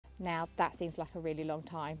Now that seems like a really long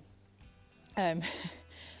time, and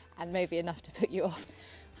maybe enough to put you off.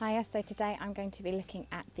 Hiya, so today I'm going to be looking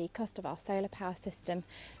at the cost of our solar power system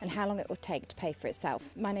and how long it will take to pay for itself.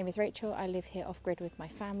 My name is Rachel, I live here off-grid with my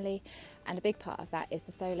family, and a big part of that is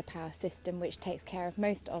the solar power system, which takes care of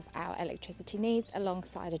most of our electricity needs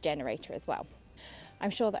alongside a generator as well.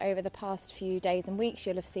 I'm sure that over the past few days and weeks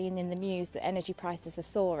you'll have seen in the news that energy prices are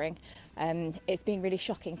soaring. It's been really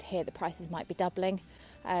shocking to hear that prices might be doubling.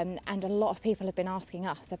 And a lot of people have been asking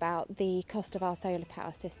us about the cost of our solar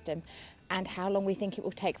power system and how long we think it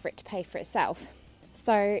will take for it to pay for itself.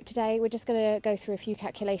 So today we're just going to go through a few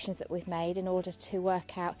calculations that we've made in order to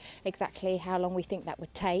work out exactly how long we think that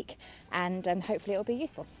would take, and hopefully it'll be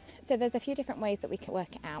useful. So there's a few different ways that we can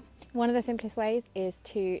work it out. One of the simplest ways is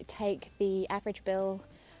to take the average bill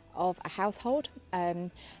of a household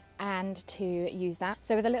and to use that.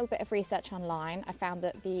 So with a little bit of research online, I found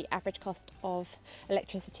that the average cost of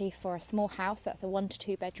electricity for a small house, that's a 1 to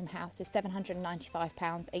 2 bedroom house, is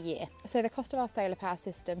 £795 a year. So the cost of our solar power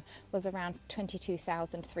system was around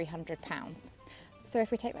 £22,300. So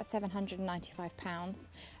if we take that £795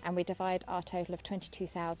 and we divide our total of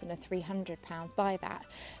 £22,300 by that,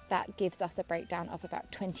 that gives us a breakdown of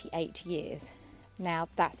about 28 years. Now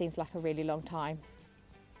that seems like a really long time.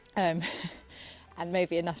 And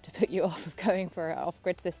maybe enough to put you off of going for an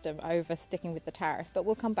off-grid system over sticking with the tariff, but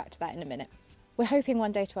we'll come back to that in a minute. We're hoping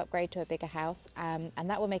one day to upgrade to a bigger house, and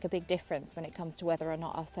that will make a big difference when it comes to whether or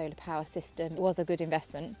not our solar power system was a good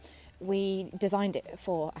investment. We designed it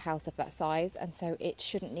for a house of that size, and so it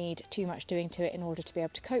shouldn't need too much doing to it in order to be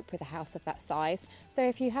able to cope with a house of that size. So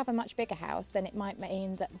if you have a much bigger house, then it might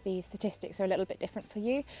mean that the statistics are a little bit different for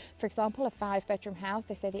you. For example, a 5-bedroom house,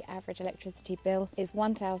 they say the average electricity bill is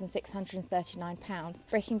 £1,639.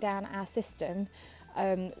 Breaking down our system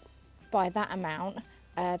by that amount,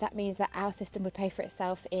 that means that our system would pay for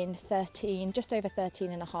itself in just over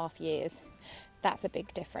 13 and a half years. That's a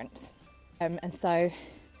big difference. And so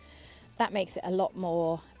that makes it a lot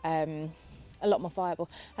more viable.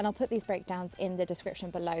 And I'll put these breakdowns in the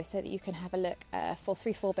description below so that you can have a look for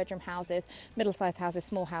 3-4 bedroom houses, middle-sized houses,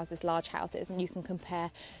 small houses, large houses, and you can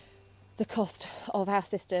compare the cost of our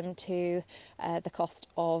system to the cost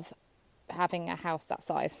of having a house that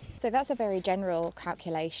size. So that's a very general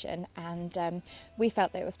calculation, and we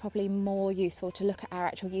felt that it was probably more useful to look at our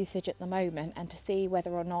actual usage at the moment and to see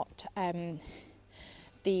whether or not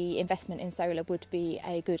the investment in solar would be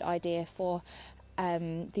a good idea for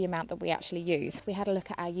the amount that we actually use. We had a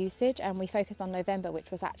look at our usage and we focused on November,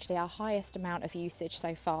 which was actually our highest amount of usage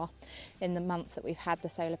so far in the months that we've had the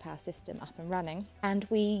solar power system up and running. And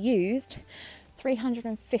we used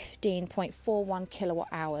 315.41 kilowatt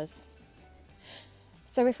hours.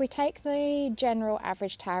 So if we take the general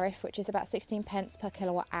average tariff, which is about 16 pence per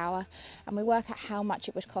kilowatt hour, and we work out how much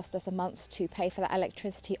it would cost us a month to pay for that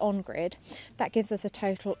electricity on grid, that gives us a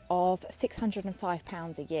total of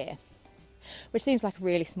 £605 a year, which seems like a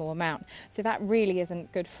really small amount. So that really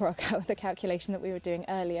isn't good for the calculation that we were doing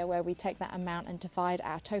earlier, where we take that amount and divide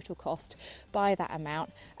our total cost by that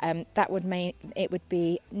amount. That would mean it would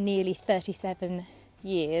be nearly 37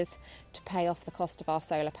 years to pay off the cost of our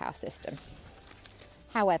solar power system.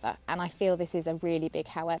 However, and I feel this is a really big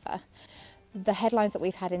however, the headlines that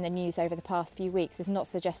we've had in the news over the past few weeks is not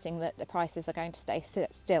suggesting that the prices are going to stay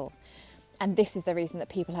still. And this is the reason that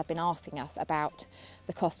people have been asking us about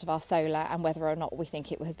the cost of our solar and whether or not we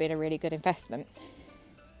think it has been a really good investment.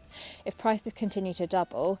 If prices continue to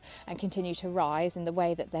double and continue to rise in the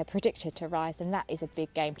way that they're predicted to rise, then that is a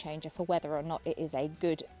big game changer for whether or not it is a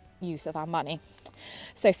good use of our money.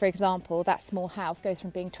 So for example, that small house goes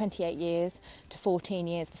from being 28 years to 14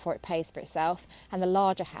 years before it pays for itself, and the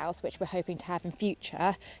larger house, which we're hoping to have in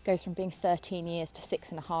future, goes from being 13 years to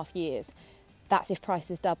 6.5 years. That's if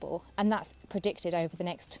prices double, and that's predicted over the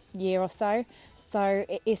next year or so. So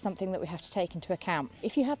it is something that we have to take into account.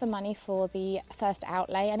 If you have the money for the first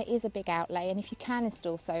outlay, and it is a big outlay, and if you can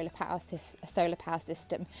install a solar power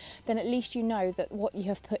system, then at least you know that what you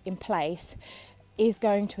have put in place is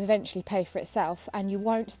going to eventually pay for itself, and you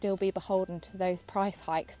won't still be beholden to those price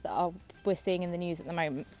hikes that we're seeing in the news at the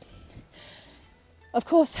moment. Of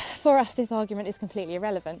course, for us this argument is completely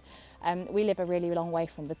irrelevant. We live a really long way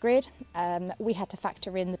from the grid. We had to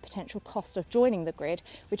factor in the potential cost of joining the grid,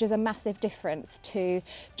 which is a massive difference to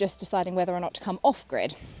just deciding whether or not to come off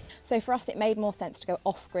grid. So for us it made more sense to go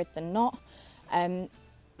off grid than not.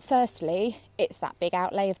 Firstly, it's that big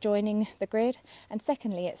outlay of joining the grid, and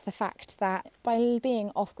secondly, it's the fact that by being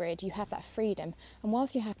off-grid you have that freedom, and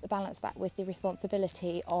whilst you have to balance that with the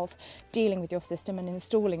responsibility of dealing with your system and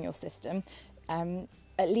installing your system,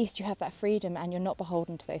 at least you have that freedom and you're not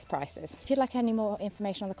beholden to those prices. If you'd like any more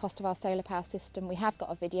information on the cost of our solar power system, we have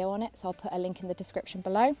got a video on it, so I'll put a link in the description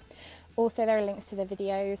below. Also, there are links to the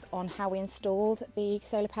videos on how we installed the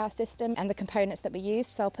solar power system and the components that we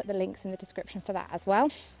used, so I'll put the links in the description for that as well.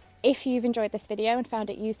 If you've enjoyed this video and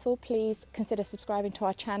found it useful, please consider subscribing to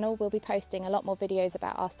our channel. We'll be posting a lot more videos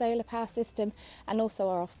about our solar power system and also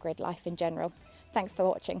our off-grid life in general. Thanks for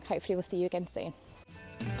watching. Hopefully we'll see you again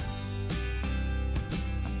soon.